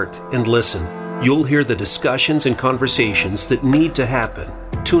 support, and listen. You'll hear the discussions and conversations that need to happen.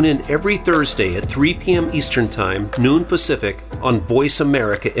 Tune in every Thursday at 3 p.m. Eastern Time, noon Pacific, on Voice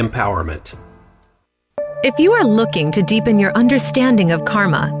America Empowerment. If you are looking to deepen your understanding of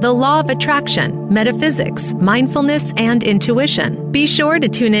karma, the law of attraction, metaphysics, mindfulness, and intuition, be sure to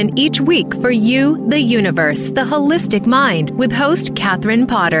tune in each week for You, the Universe, the Holistic Mind with host Catherine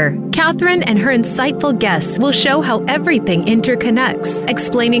Potter. Catherine and her insightful guests will show how everything interconnects,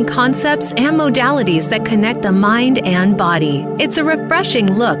 explaining concepts and modalities that connect the mind and body. It's a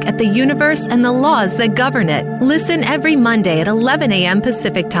refreshing look at the universe and the laws that govern it. Listen every Monday at 11 a.m.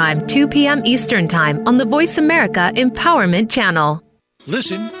 Pacific Time, 2 p.m. Eastern Time on the Voice America Empowerment Channel.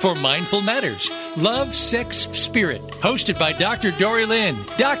 Listen for Mindful Matters, Love, Sex, Spirit, hosted by Dr. Dory Lynn.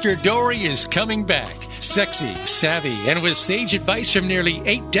 Dr. Dory is coming back, sexy, savvy, and with sage advice from nearly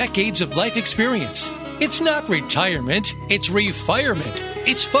 8 decades of life experience. It's not retirement, it's refirement.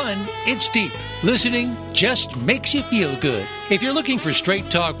 It's fun, it's deep. Listening just makes you feel good. If you're looking for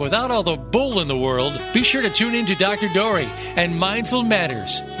straight talk without all the bull in the world, be sure to tune in to Dr. Dory and Mindful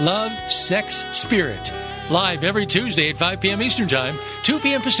Matters, Love, Sex, Spirit. Live every Tuesday at 5 p.m. Eastern Time, 2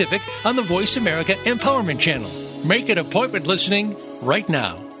 p.m. Pacific on the Voice America Empowerment Channel. Make an appointment listening right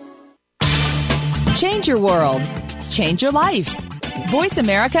now. Change your world. Change your life.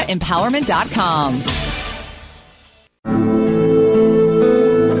 VoiceAmericaEmpowerment.com.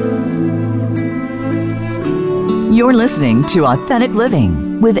 You're listening to Authentic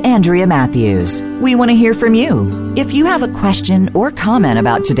Living with Andrea Matthews. We want to hear from you. If you have a question or comment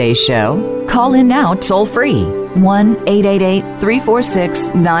about today's show, call in now toll-free,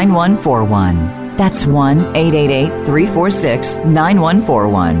 1-888-346-9141. That's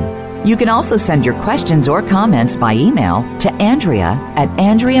 1-888-346-9141. You can also send your questions or comments by email to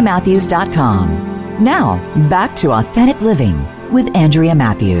Andrea@AndreaMatthews.com. Now, back to Authentic Living with Andrea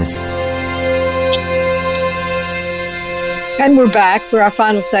Matthews. And we're back for our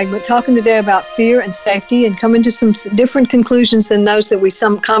final segment, talking today about fear and safety and coming to some different conclusions than those that we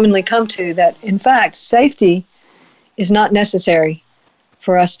commonly come to, that, in fact, safety is not necessary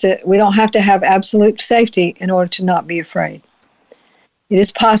for us to, we don't have to have absolute safety in order to not be afraid. It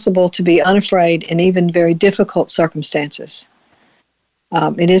is possible to be unafraid in even very difficult circumstances.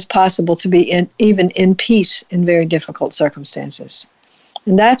 It is possible to be even in peace in very difficult circumstances.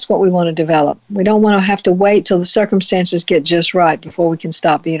 And that's what we want to develop. We don't want to have to wait till the circumstances get just right before we can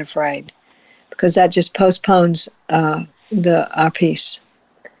stop being afraid, because that just postpones our peace.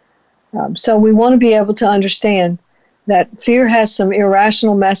 So we want to be able to understand that fear has some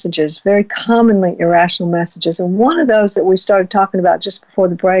irrational messages, very commonly irrational messages. And one of those that we started talking about just before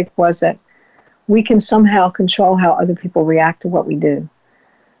the break was that we can somehow control how other people react to what we do.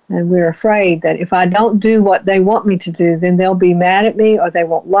 And we're afraid that if I don't do what they want me to do, then they'll be mad at me, or they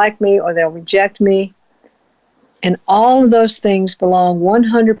won't like me, or they'll reject me. And all of those things belong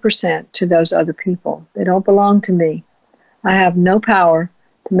 100% to those other people. They don't belong to me. I have no power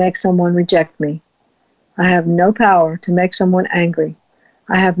to make someone reject me. I have no power to make someone angry.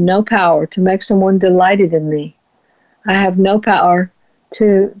 I have no power to make someone delighted in me. I have no power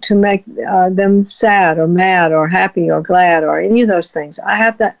to make them sad or mad or happy or glad or any of those things.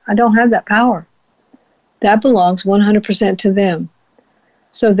 I don't have that power. That belongs 100% to them.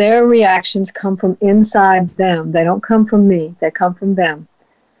 So their reactions come from inside them. They don't come from me. They come from them.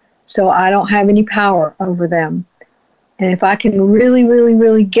 So I don't have any power over them. And if I can really, really,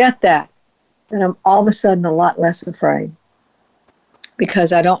 really get that, then I'm all of a sudden a lot less afraid,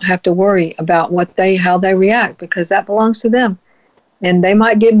 because I don't have to worry about how they react, because that belongs to them. And they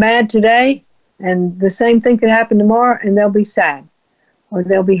might get mad today, and the same thing could happen tomorrow, and they'll be sad, or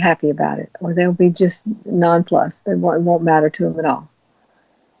they'll be happy about it, or they'll be just nonplussed. It won't matter to them at all.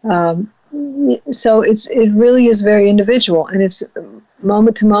 So it really is very individual, and it's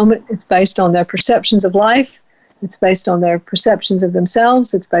moment to moment. It's based on their perceptions of life. It's based on their perceptions of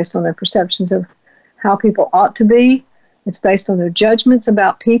themselves. It's based on their perceptions of how people ought to be. It's based on their judgments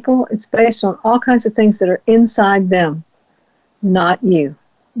about people. It's based on all kinds of things that are inside them, not you.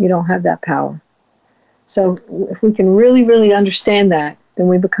 You don't have that power. So if we can really, really understand that, then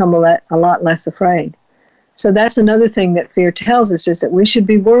we become a lot less afraid. So that's another thing that fear tells us, is that we should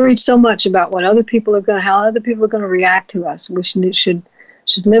be worried so much about what other people are how other people are going to react to us. We should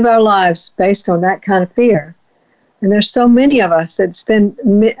live our lives based on that kind of fear. And there's so many of us that spend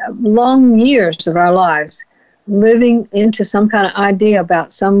long years of our lives living into some kind of idea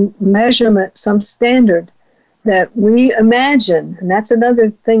about some measurement, some standard that we imagine. And that's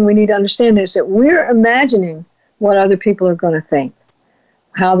another thing we need to understand, is that we're imagining what other people are going to think,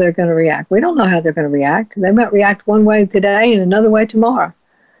 how they're going to react. We don't know how they're going to react. They might react one way today and another way tomorrow.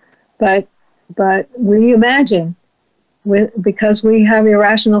 But we imagine, because we have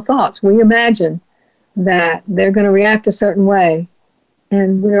irrational thoughts, we imagine that they're going to react a certain way,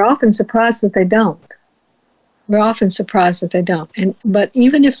 and we're often surprised that they don't. We're often surprised that they don't. But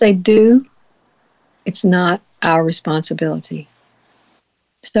even if they do, it's not our responsibility.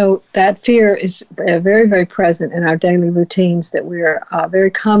 So that fear is very, very present in our daily routines, that we're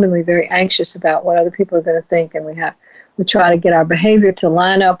very commonly very anxious about what other people are going to think, and we try to get our behavior to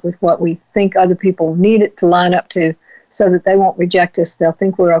line up with what we think other people need it to line up to, so that they won't reject us. They'll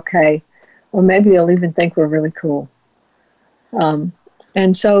think we're okay, or maybe they'll even think we're really cool.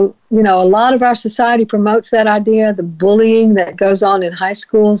 And so, a lot of our society promotes that idea. The bullying that goes on in high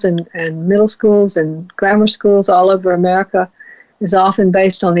schools and middle schools and grammar schools all over America is often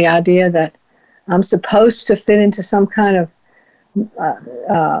based on the idea that I'm supposed to fit into some kind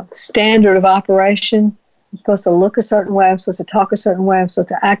of standard of operation. I'm supposed to look a certain way. I'm supposed to talk a certain way. I'm supposed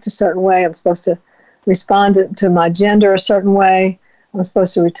to act a certain way. I'm supposed to respond to my gender a certain way. I'm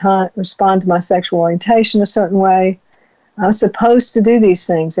supposed to respond to my sexual orientation a certain way. I'm supposed to do these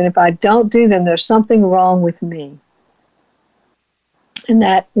things, and if I don't do them, there's something wrong with me. And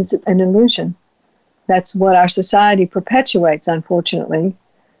that is an illusion. That's what our society perpetuates, unfortunately,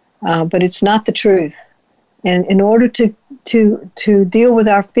 but it's not the truth. And in order to deal with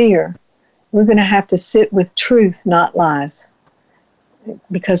our fear, we're going to have to sit with truth, not lies.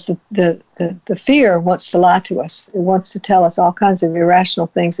 Because the fear wants to lie to us. It wants to tell us all kinds of irrational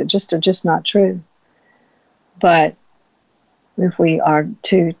things that are just not true. But if we are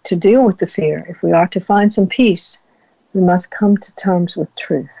to deal with the fear, if we are to find some peace, we must come to terms with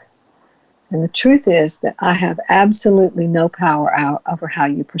truth. And the truth is that I have absolutely no power over how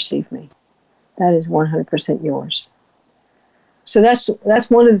you perceive me. That is 100% yours. So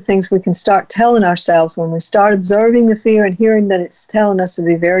that's one of the things we can start telling ourselves when we start observing the fear and hearing that it's telling us to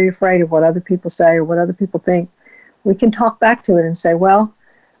be very afraid of what other people say or what other people think. We can talk back to it and say, well,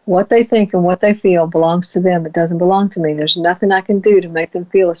 what they think and what they feel belongs to them. It doesn't belong to me. There's nothing I can do to make them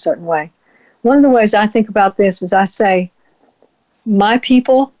feel a certain way. One of the ways I think about this is I say, my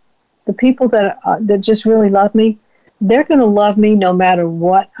people, the people that just really love me, they're going to love me no matter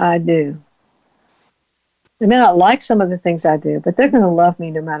what I do. They may not like some of the things I do, but they're going to love me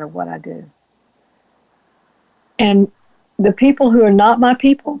no matter what I do. And the people who are not my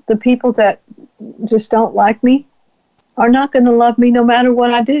people, the people that just don't like me, are not going to love me no matter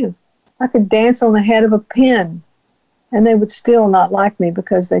what I do. I could dance on the head of a pin, and they would still not like me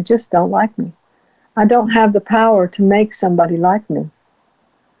because they just don't like me. I don't have the power to make somebody like me.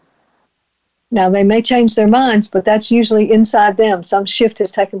 Now, they may change their minds, but that's usually inside them. Some shift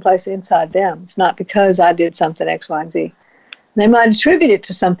has taken place inside them. It's not because I did something X, Y, and Z. They might attribute it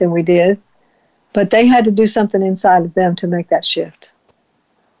to something we did, but they had to do something inside of them to make that shift.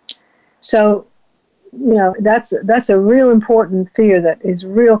 So, that's a real important fear that is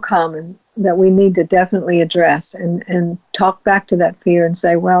real common that we need to definitely address and talk back to that fear and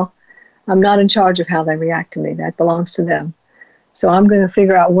say, well, I'm not in charge of how they react to me. That belongs to them. So I'm going to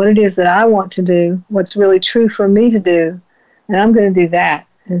figure out what it is that I want to do, what's really true for me to do, and I'm going to do that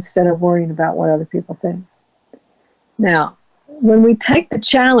instead of worrying about what other people think. Now, when we take the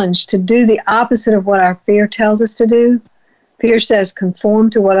challenge to do the opposite of what our fear tells us to do, fear says conform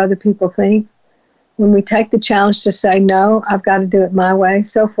to what other people think. When we take the challenge to say, no, I've got to do it my way.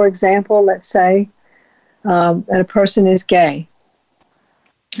 So, for example, let's say that a person is gay.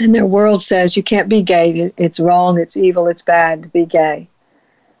 And their world says you can't be gay. It's wrong, it's evil, it's bad to be gay.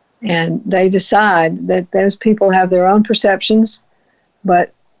 And they decide that those people have their own perceptions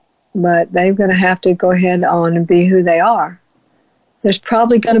but they're going to have to go ahead on and be who they are. There's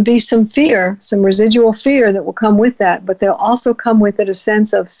probably going to be some fear, some residual fear that will come with that, but there'll also come with it a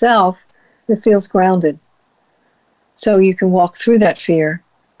sense of self that feels grounded. So you can walk through that fear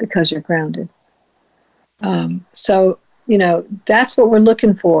because you're grounded. So, that's what we're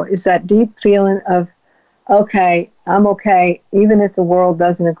looking for, is that deep feeling of, okay, I'm okay, even if the world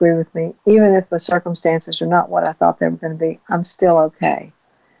doesn't agree with me, even if the circumstances are not what I thought they were going to be, I'm still okay.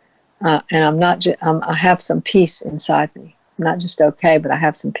 And I'm not I have some peace inside me. I'm not just okay, but I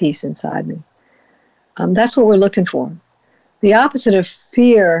have some peace inside me. That's what we're looking for. The opposite of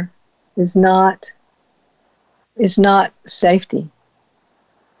fear is not safety.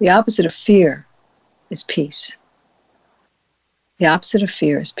 The opposite of fear is peace. The opposite of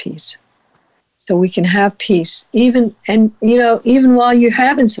fear is peace. So we can have peace, even while you're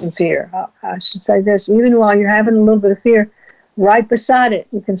having some fear. I should say this, even while you're having a little bit of fear, right beside it,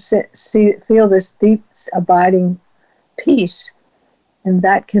 you can feel this deep, abiding peace, and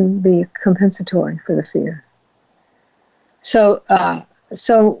that can be compensatory for the fear. So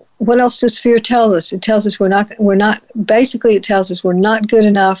what else does fear tell us? It tells us it tells us we're not good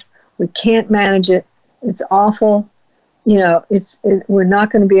enough, we can't manage it, it's awful, we're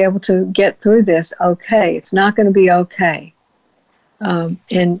not going to be able to get through this okay. It's not going to be okay.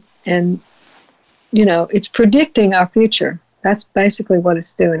 And it's predicting our future. That's basically what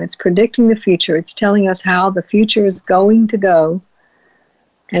it's doing. It's predicting the future. It's telling us how the future is going to go,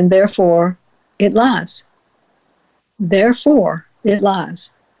 and therefore it lies. Therefore it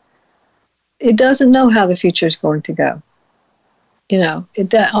lies. It doesn't know how the future is going to go.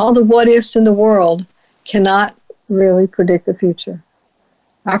 All the what ifs in the world cannot really predict the future.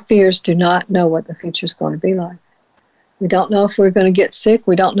 Our fears do not know what the future is going to be like. We don't know if we're going to get sick.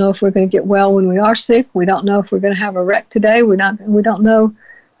 We don't know if we're going to get well when we are sick. We don't know if we're going to have a wreck today. We don't know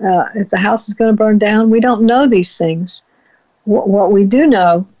if the house is going to burn down. We don't know these things. What we do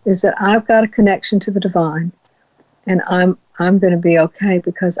know is that I've got a connection to the divine, and I'm going to be okay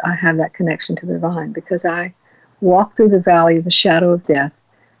because I have that connection to the divine, because I walk through the valley of the shadow of death,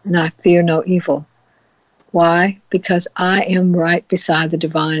 and I fear no evil. Why? Because I am right beside the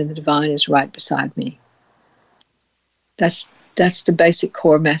divine, and the divine is right beside me. That's the basic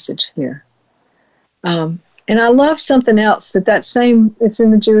core message here. And I love something else it's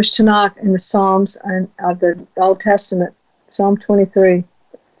in the Jewish Tanakh and the Psalms and of the Old Testament, Psalm 23.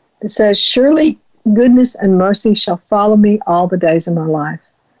 It says, "Surely goodness and mercy shall follow me all the days of my life."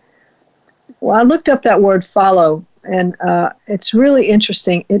 Well, I looked up that word follow, and it's really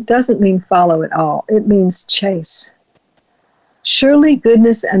interesting. It doesn't mean follow at all. It means chase. "Surely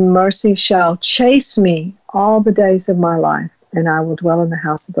goodness and mercy shall chase me all the days of my life, and I will dwell in the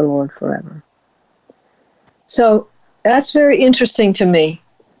house of the Lord forever." So that's very interesting to me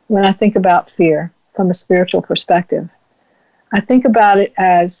when I think about fear from a spiritual perspective. I think about it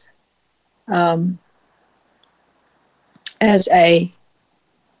as a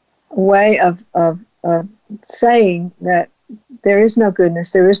way of saying that there is no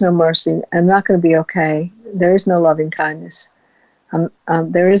goodness, there is no mercy, I'm not going to be okay, there is no loving kindness,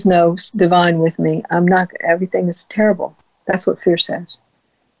 there is no divine with me, everything is terrible. That's what fear says.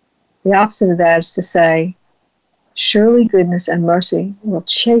 The opposite of that is to say, surely goodness and mercy will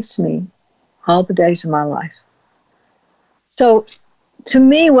chase me all the days of my life. So to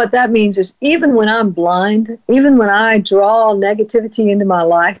me, what that means is even when I'm blind, even when I draw negativity into my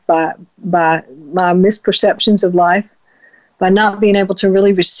life by my misperceptions of life, by not being able to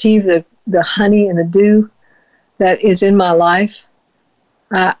really receive the honey and the dew that is in my life,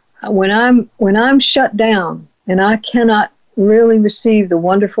 when I'm shut down and I cannot really receive the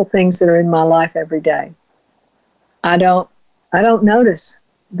wonderful things that are in my life every day, I don't notice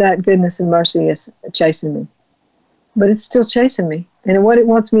that goodness and mercy is chasing me. But it's still chasing me. And what it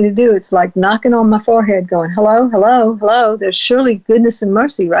wants me to do, it's like knocking on my forehead going, hello, hello, hello, there's surely goodness and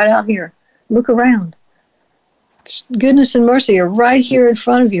mercy right out here. Look around. Goodness and mercy are right here in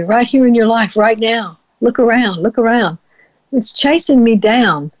front of you, right here in your life, right now. Look around, look around. It's chasing me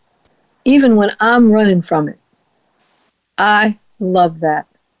down, even when I'm running from it. I love that.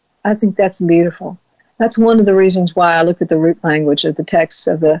 I think that's beautiful. That's one of the reasons why I look at the root language of the texts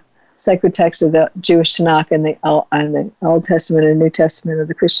of the sacred text of the Jewish Tanakh and the Old Testament and New Testament of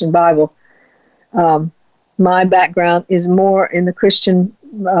the Christian Bible. My background is more in the Christian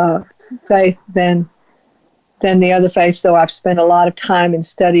faith than the other faiths, though I've spent a lot of time in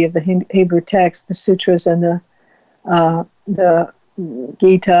study of the Hebrew text, the sutras, and the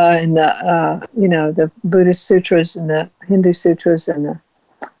Gita, and the Buddhist sutras and the Hindu sutras and the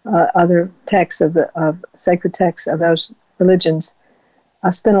other texts of sacred texts of those religions.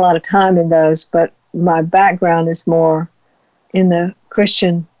 I've spent a lot of time in those, but my background is more in the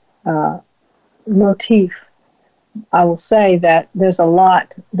Christian motif. I will say that there's a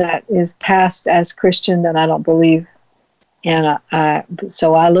lot that is passed as Christian that I don't believe, and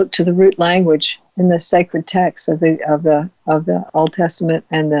so I look to the root language in the sacred texts of the Old Testament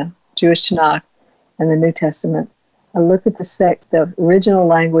and the Jewish Tanakh and the New Testament. I look at the original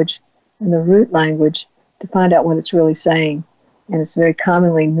language and the root language to find out what it's really saying, and it's very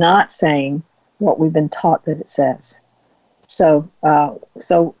commonly not saying what we've been taught that it says. So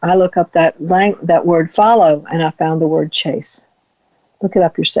I look up that word follow, and I found the word chase. Look it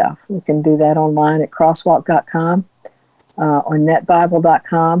up yourself. You can do that online at crosswalk.com or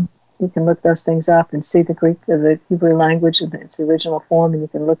netbible.com. You can look those things up and see the Greek, the Hebrew language in its original form, and you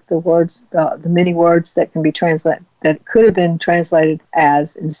can look at the words, the many words that can be translated, that could have been translated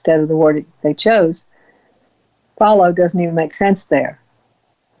as instead of the word they chose. Follow doesn't even make sense there.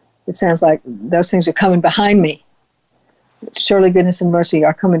 It sounds like those things are coming behind me. Surely goodness and mercy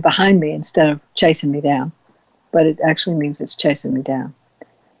are coming behind me instead of chasing me down. But it actually means it's chasing me down.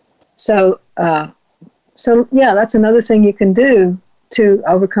 So yeah, that's another thing you can do to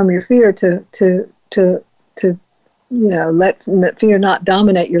overcome your fear, to let fear not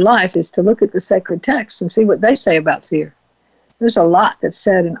dominate your life, is to look at the sacred texts and see what they say about fear. There's a lot that's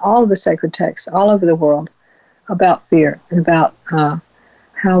said in all of the sacred texts all over the world about fear and about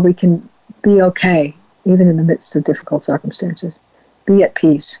how we can be okay even in the midst of difficult circumstances. Be at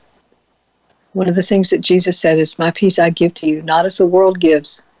peace. One of the things that Jesus said is, "My peace I give to you, not as the world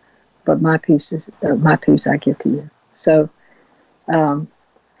gives, but my peace I give to you." So, and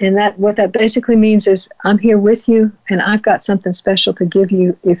what that basically means is, I'm here with you, and I've got something special to give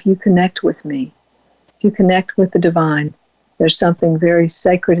you if you connect with me. If you connect with the divine, there's something very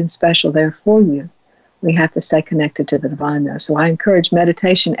sacred and special there for you. We have to stay connected to the divine, though. So I encourage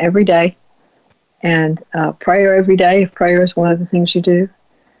meditation every day, and prayer every day, if prayer is one of the things you do.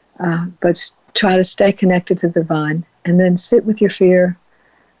 But try to stay connected to the divine, and then sit with your fear,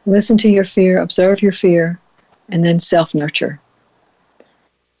 listen to your fear, observe your fear, and then self-nurture.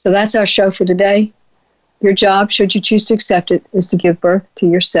 So that's our show for today. Your job, should you choose to accept it, is to give birth to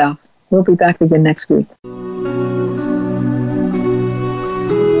yourself. We'll be back again next week.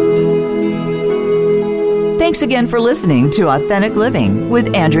 Thanks again for listening to Authentic Living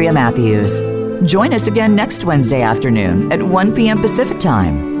with Andrea Matthews. Join us again next Wednesday afternoon at 1 p.m. Pacific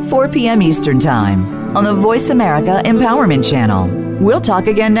Time, 4 p.m. Eastern Time on the Voice America Empowerment Channel. We'll talk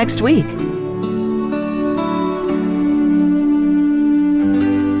again next week.